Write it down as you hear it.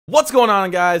What's going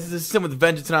on, guys? This is Sim with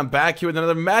Vengeance, and I'm back here with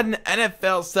another Madden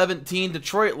NFL 17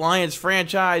 Detroit Lions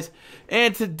franchise.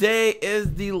 And today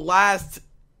is the last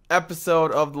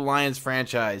episode of the Lions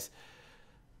franchise.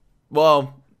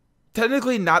 Well,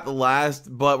 technically not the last,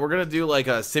 but we're going to do like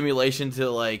a simulation to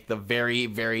like the very,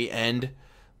 very end,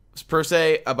 per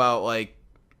se, about like,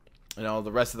 you know,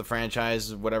 the rest of the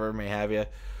franchise, whatever may have you.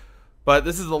 But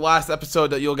this is the last episode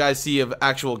that you'll guys see of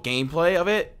actual gameplay of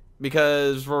it,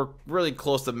 because we're really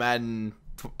close to Madden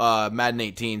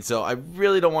 18, so I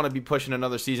really don't want to be pushing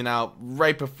another season out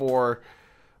right before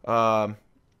Madden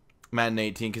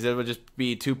 18, because it would just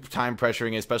be too time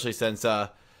pressuring, especially since you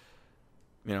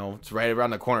know, it's right around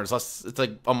the corner. It's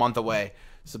like a month away.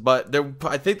 So, but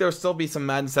I think there'll still be some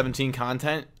Madden 17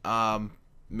 content.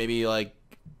 Maybe like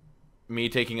me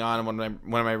taking on one of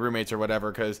my roommates or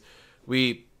whatever, because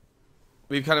we've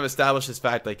kind of established this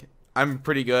fact, like, I'm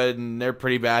pretty good and they're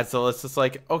pretty bad, so it's just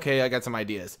like, okay, I got some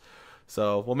ideas.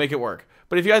 So we'll make it work.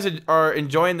 But if you guys are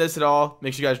enjoying this at all,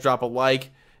 make sure you guys drop a like.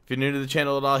 If you're new to the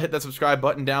channel at all, hit that subscribe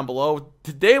button down below.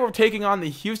 Today we're taking on the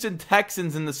Houston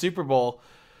Texans in the Super Bowl,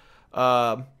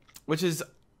 which is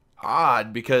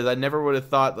odd because I never would have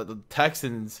thought that the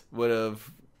Texans would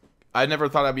have... I never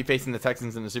thought I'd be facing the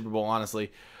Texans in the Super Bowl,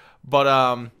 honestly. But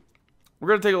we're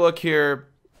going to take a look here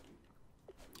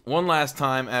one last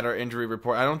time at our injury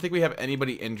report. I don't think we have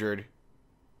anybody injured.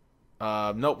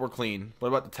 Nope, we're clean. What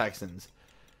about the Texans?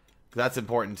 That's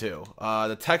important too.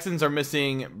 The Texans are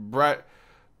missing Bernardrick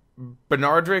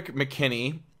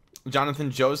McKinney, Jonathan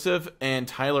Joseph, and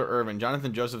Tyler Irvin.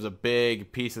 Jonathan Joseph's a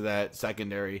big piece of that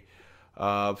secondary.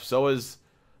 So is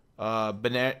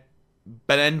Bernardrick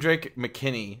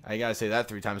McKinney. I gotta say that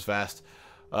 3 times fast.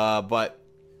 But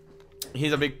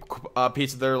he's a big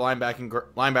piece of their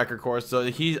linebacker core, so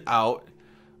he's out.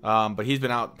 But he's been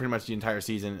out pretty much the entire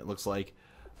season, it looks like.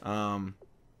 The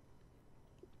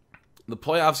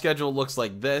playoff schedule looks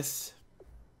like this,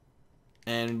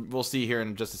 and we'll see here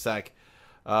in just a sec.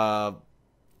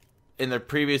 In the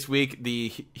previous week,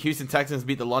 the Houston Texans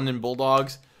beat the London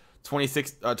Bulldogs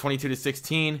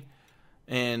 22-16,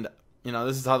 and you know,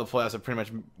 this is how the playoffs have pretty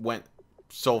much went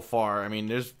so far. I mean,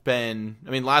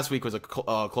 last week was a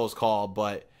close call,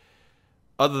 but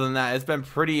other than that, it's been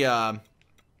pretty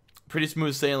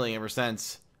smooth sailing ever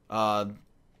since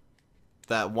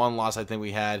that one loss I think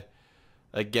we had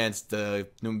against the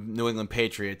New England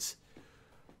Patriots.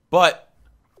 But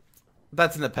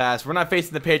that's in the past. We're not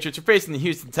facing the Patriots. We're facing the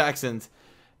Houston Texans.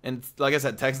 And like I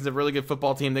said, Texans are a really good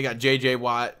football team. They got J.J.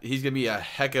 Watt. He's going to be a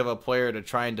heck of a player to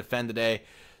try and defend today.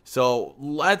 So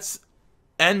let's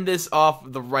end this off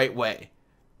the right way.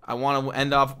 I want to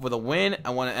end off with a win. I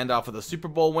want to end off with a Super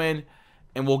Bowl win.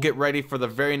 And we'll get ready for the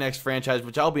very next franchise,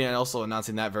 which I'll be also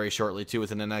announcing that very shortly, too,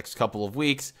 within the next couple of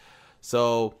weeks.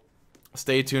 So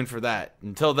stay tuned for that.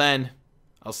 Until then,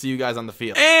 I'll see you guys on the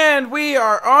field. And we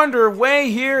are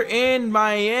underway here in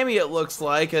Miami, it looks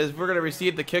like, as we're going to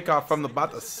receive the kickoff from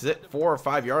about the 4 or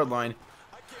 5 yard line.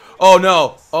 Oh,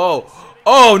 no.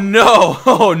 Oh, no.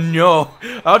 Oh, no.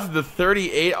 Out to the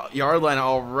 38 yard line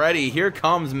already. Here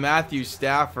comes Matthew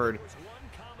Stafford.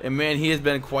 And, man, he has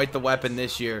been quite the weapon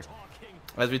this year.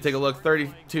 As we take a look,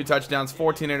 32 touchdowns,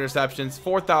 14 interceptions,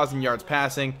 4,000 yards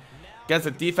passing. Against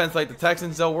a defense like the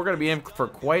Texans, though, we're going to be in for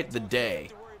quite the day.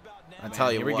 I tell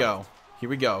you what. Here we go. Here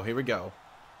we go. Here we go.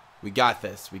 We got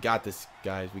this. We got this,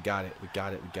 guys. We got it. We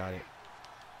got it. We got it.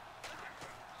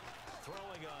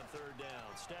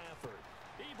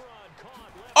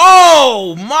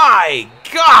 Oh, my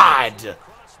God.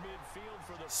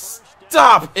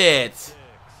 Stop it.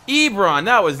 Ebron,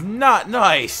 that was not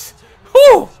nice.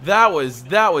 Whew. That was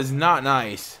not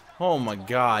nice. Oh, my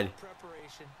God.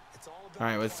 All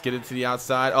right, let's get it to the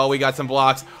outside. Oh, we got some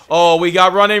blocks. Oh, we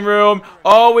got running room.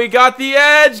 Oh, we got the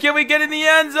edge. Can we get in the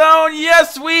end zone?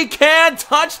 Yes, we can.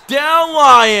 Touchdown,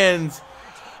 Lions.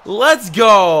 Let's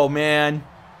go, man.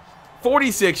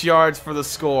 46 yards for the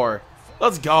score.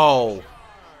 Let's go.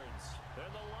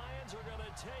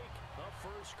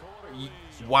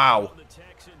 Wow.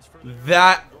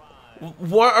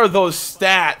 What are those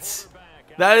stats?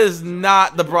 That is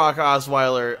not the Brock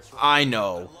Osweiler I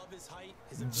know.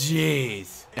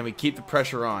 Jeez. And we keep the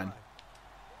pressure on.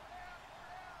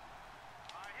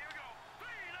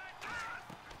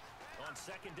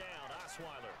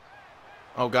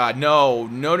 Oh, God. No.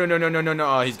 No, no, no, no, no, no, no.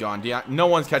 Oh, he's gone. No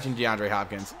one's catching DeAndre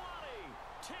Hopkins.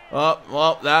 Oh,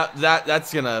 well,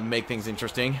 that's going to make things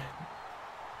interesting.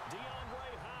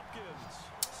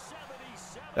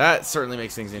 That certainly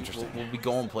makes things interesting. We'll be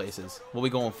going places. We'll be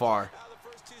going far.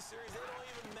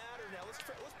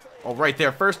 Oh, right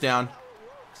there. First down.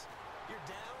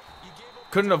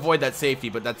 Couldn't avoid that safety,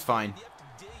 but that's fine.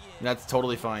 That's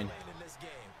totally fine.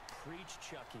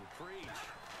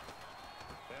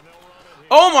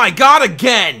 Oh my God,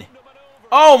 again!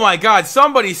 Oh my God,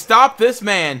 somebody stop this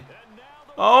man.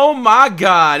 Oh my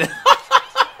God.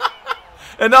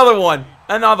 Another one.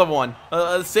 Another one.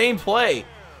 Same play.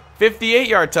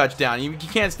 58-yard touchdown. You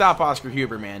can't stop Oscar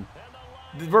Huber, man.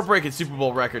 We're breaking Super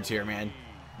Bowl records here, man.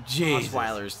 Jeez.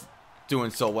 Osweiler's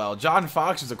doing so well. John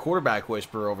Fox is a quarterback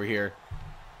whisperer over here.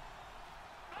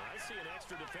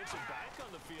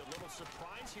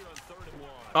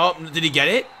 Oh, did he get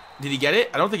it? Did he get it?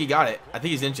 I don't think he got it. I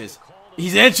think he's inches.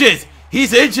 He's inches!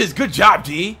 He's inches! Good job,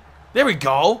 D. There we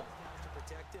go.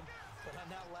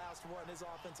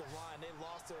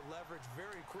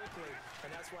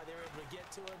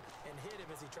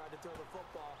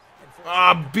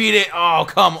 Oh, beat it. Oh,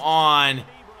 come on.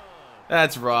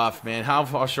 That's rough, man. How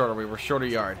short are we? We're short a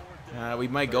yard. We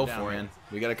might go for it.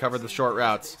 We got to cover the short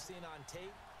routes.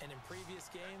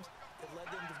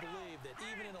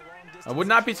 I would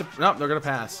not be surprised. Nope, they're going to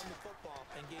pass.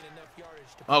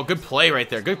 Oh, good play right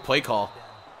there. Good play call.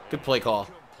 Good play call.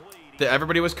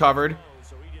 Everybody was covered.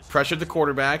 Pressured the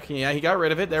quarterback. Yeah, he got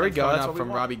rid of it. There we go. That's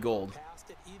from Robbie Gould.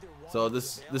 So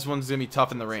this one's going to be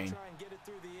tough in the rain.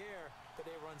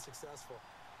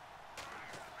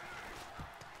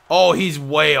 Oh, he's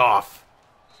way off.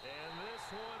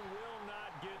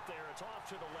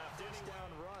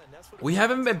 We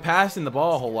haven't been passing the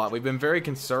ball a whole lot. We've been very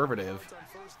conservative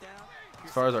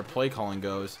as far as our play calling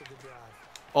goes.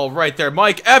 Oh, right there,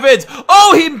 Mike Evans.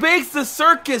 Oh, he makes the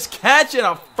circus catch and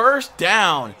a first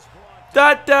down.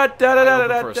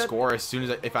 I for a score as soon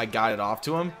as if I got it off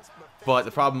to him, but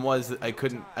the problem was that I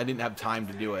didn't have time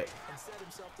to do it.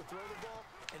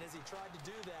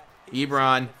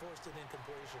 Ebron.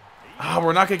 Oh,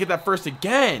 we're not gonna get that first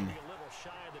again.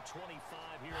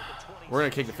 We're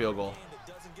gonna kick the field goal.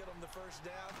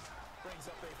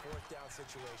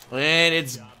 And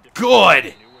it's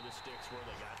good.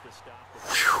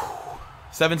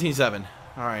 17-7.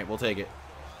 All right, we'll take it.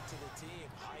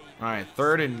 All right,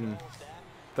 third and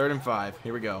 5.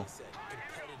 Here we go.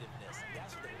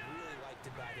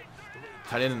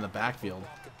 Tight end in the backfield.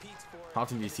 How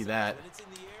often do you see that?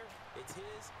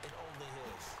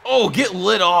 Oh, get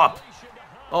lit up.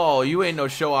 Oh, you ain't no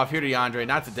show off here, DeAndre.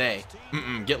 Not today.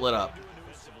 Get lit up.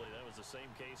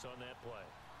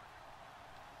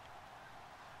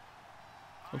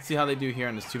 Let's see how they do here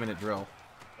on this 2-minute drill.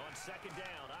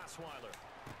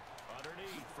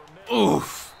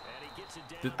 Oof.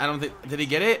 Did he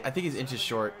get it? I think he's inches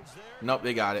short. Nope,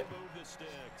 they got it.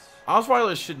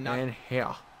 Osweiler should not. And here.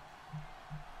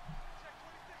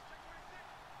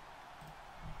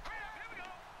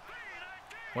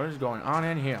 What is going on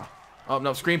in here? Oh,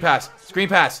 no, screen pass. Screen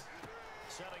pass.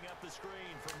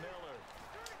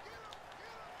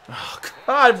 Oh,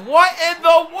 God, what in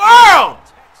the world?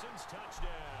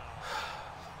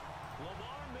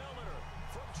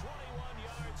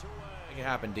 Make it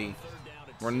happen, D.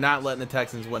 We're not letting the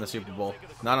Texans win a Super Bowl.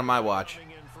 Not on my watch.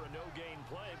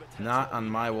 Not on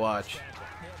my watch.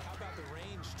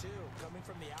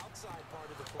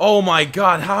 Oh, my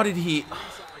God, how did he...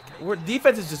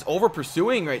 Defense is just over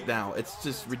pursuing right now. It's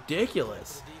just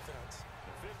ridiculous.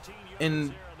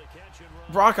 And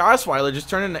Brock Osweiler just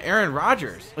turned into Aaron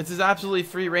Rodgers. This is absolutely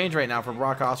free range right now for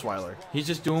Brock Osweiler. He's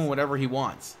just doing whatever he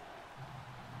wants.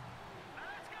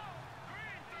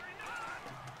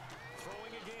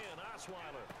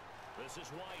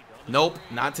 Nope,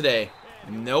 not today.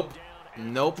 Nope,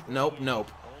 nope, nope,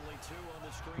 nope.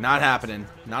 Not happening.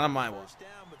 Not on my watch.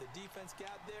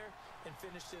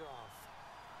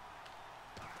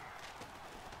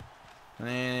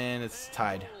 And it's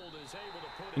tied.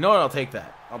 You know what? I'll take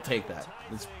that. I'll take that.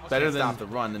 It's better than stop the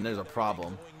run, and there's a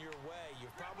problem.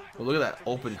 But look at that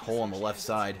open hole on the left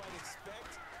side.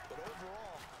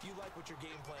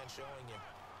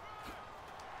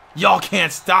 Y'all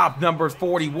can't stop number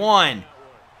 41.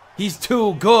 He's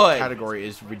too good. The category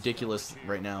is ridiculous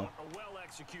right now.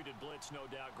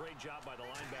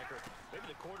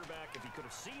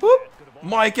 Whoop.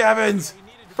 Mike Evans.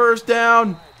 First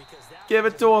down. Give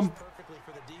it to him.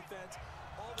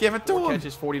 Give it to him.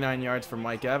 Catches 49 yards from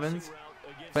Mike Evans.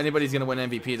 If anybody's going to win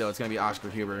MVP, though, it's going to be Oscar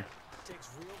Huber.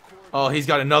 Oh, he's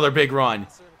got another big run.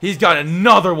 He's got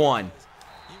another one.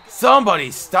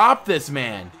 Somebody stop this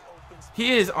man.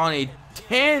 He is on a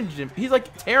tangent. He's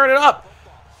like tearing it up.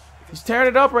 He's tearing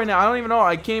it up right now. I don't even know.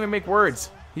 I can't even make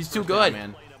words. He's too good,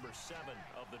 man.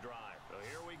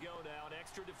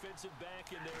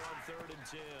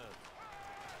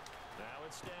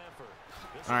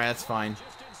 All right, that's fine.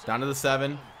 Down to the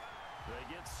 7.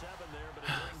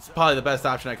 It's probably the best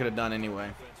option I could have done anyway.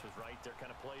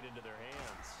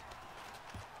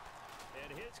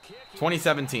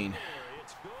 2017.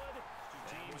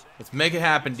 Let's make it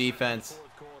happen, defense.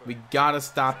 We gotta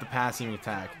stop the passing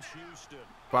attack.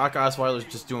 Brock Osweiler's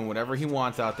just doing whatever he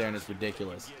wants out there, and it's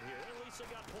ridiculous.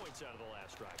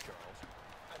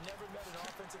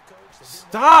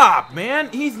 Stop, man.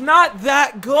 He's not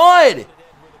that good.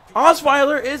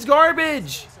 Osweiler is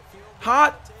garbage.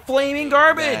 Hot, flaming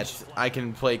garbage. I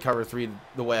can play cover 3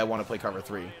 the way I want to play cover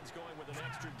 3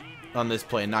 on this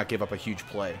play and not give up a huge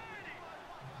play.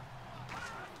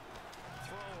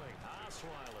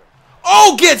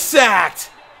 Oh, get sacked!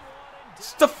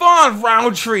 Stephon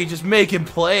Roundtree just making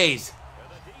plays.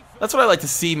 That's what I like to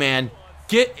see, man.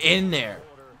 Get in there.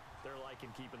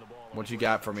 What you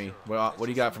got for me? What do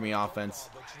you got for me, offense?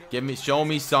 Show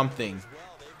me something.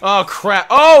 Oh, crap.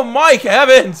 Oh, Mike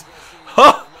Evans.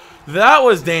 Huh, that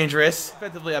was dangerous.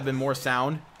 Offensively, I've been more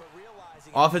sound.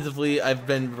 Offensively, I've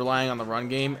been relying on the run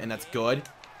game, and that's good.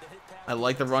 I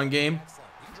like the run game.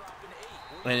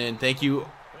 And thank you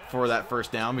for that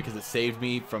first down because it saved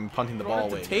me from punting the ball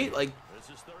away. Tate, like,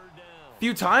 a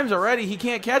few times already, he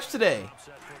can't catch today.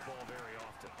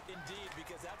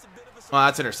 Oh,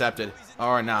 that's intercepted.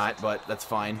 Or not, but that's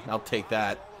fine. I'll take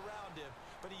that.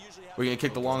 We're going to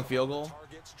kick the long field goal.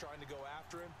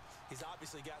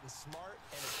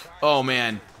 Oh,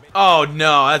 man. Oh,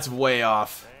 no, that's way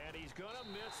off.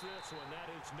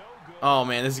 Oh,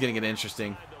 man, this is going to get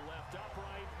interesting.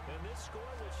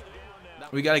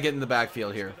 We got to get in the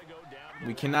backfield here.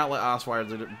 We cannot let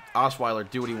Osweiler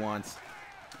do what he wants.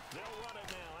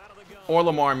 Or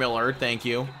Lamar Miller, thank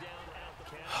you.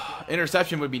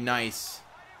 Interception would be nice.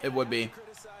 It would be.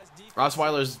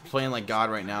 Osweiler's playing like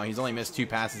God right now. He's only missed 2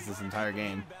 passes this entire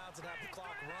game.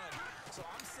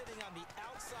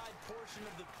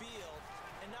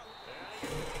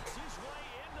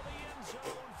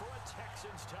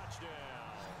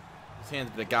 His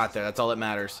hands got there. That's all that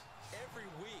matters. Every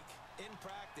week in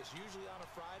practice, usually on a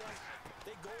Friday,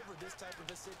 they go over this type of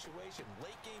a situation,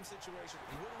 late game situation.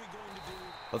 What are we going to do?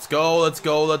 Let's go, let's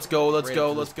go, let's go, let's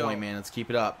go, let's go. Man, let's keep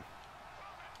it up.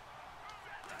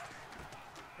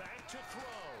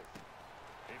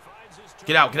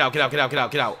 Get out, get out, get out, get out, get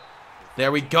out, get out.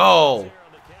 There we go.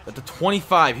 At the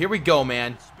 25. Here we go,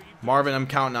 man. Marvin, I'm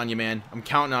counting on you, man. I'm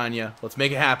counting on you. Let's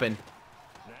make it happen.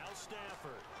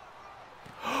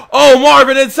 Oh,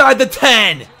 Marvin inside the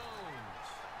 10.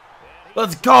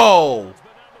 Let's go.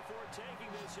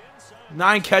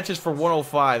 9 catches for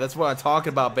 105. That's what I'm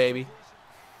talking about, baby.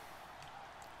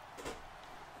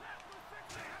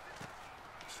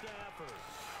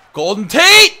 Golden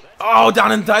Tate. Oh,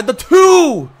 down inside the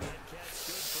 2.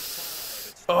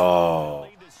 Oh.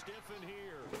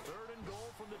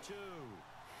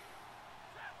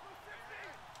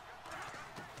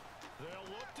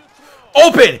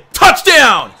 Open.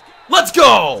 Touchdown. Let's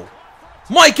go.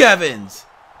 Mike Evans.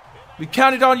 We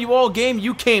counted on you all game.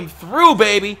 You came through,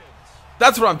 baby.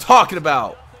 That's what I'm talking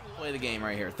about. Play the game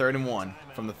right here. 3rd and 1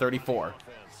 from the 34.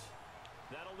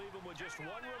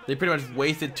 They pretty much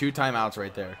wasted 2 timeouts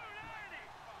right there.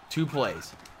 2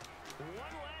 plays.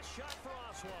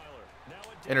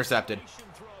 Intercepted.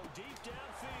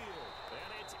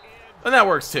 And that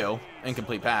works too.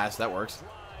 Incomplete pass. That works.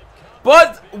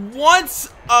 But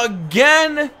once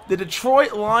again, the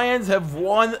Detroit Lions have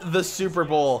won the Super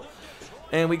Bowl.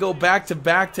 And we go back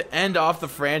to end off the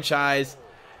franchise.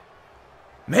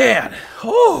 Man,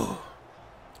 whew,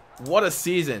 what a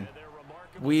season.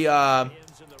 We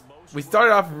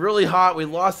started off really hot. We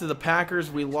lost to the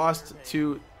Packers. We lost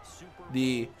to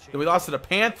the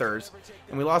Panthers,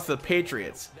 and we lost to the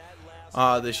Patriots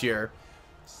this year.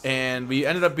 And we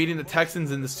ended up beating the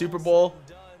Texans in the Super Bowl.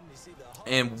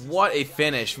 And what a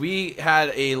finish. We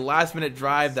had a last-minute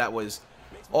drive that was,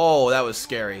 oh, that was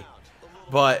scary.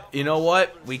 But you know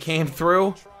what? We came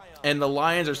through, and the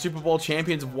Lions are Super Bowl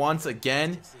champions once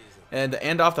again. And to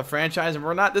end off the franchise,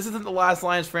 and this isn't the last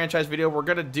Lions franchise video. We're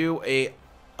going to do a,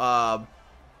 we're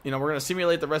going to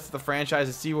simulate the rest of the franchise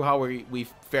and see how we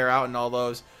fare out in all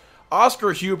those.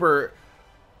 Oscar Huber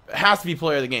has to be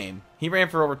player of the game. He ran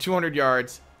for over 200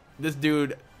 yards. This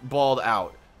dude balled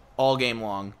out all game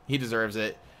long. He deserves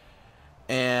it.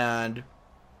 And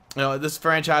this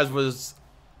franchise was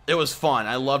fun.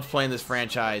 I loved playing this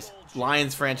franchise.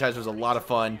 Lions franchise was a lot of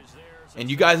fun, and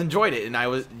you guys enjoyed it.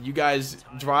 And you guys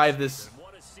drive this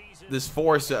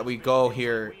force that we go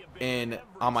here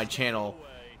on my channel.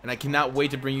 And I cannot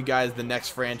wait to bring you guys the next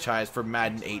franchise for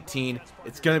Madden 18.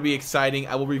 It's going to be exciting.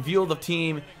 I will reveal the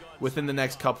team within the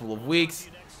next couple of weeks.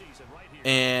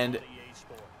 And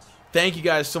thank you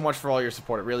guys so much for all your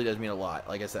support. It really does mean a lot.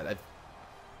 Like I said,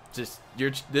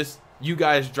 you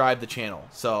guys drive the channel.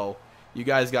 So you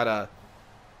guys gotta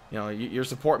You know, your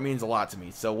support means a lot to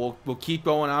me. So we'll keep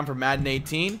going on for Madden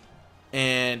 18.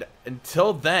 And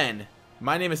until then,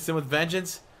 my name is Sin with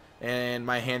Vengeance, and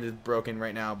my hand is broken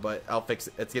right now, but I'll fix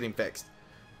it. It's getting fixed.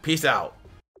 Peace out.